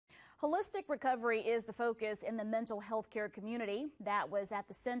Holistic recovery is the focus in the mental health care community. That was at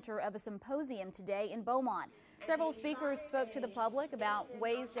the center of a symposium today in Beaumont. Several speakers spoke to the public about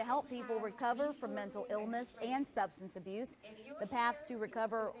ways to help people recover from mental illness and substance abuse. The Paths to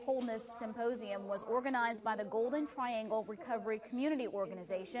Recover Wholeness Symposium was organized by the Golden Triangle Recovery Community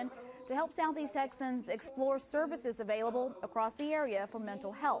Organization to help Southeast Texans explore services available across the area for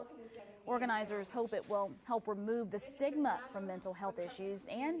mental health. Organizers hope it will help remove the stigma from mental health issues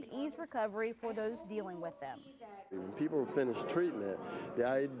and ease recovery for those dealing with them. When people finish treatment, the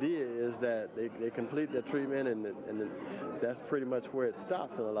idea is that they complete their treatment and that's pretty much where it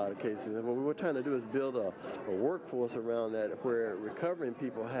stops in a lot of cases. And what we're trying to do is build a workforce around that where recovering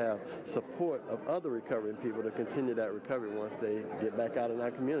people have support of other recovering people to continue that recovery once they get back out in our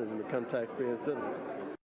communities and become tax-paying citizens.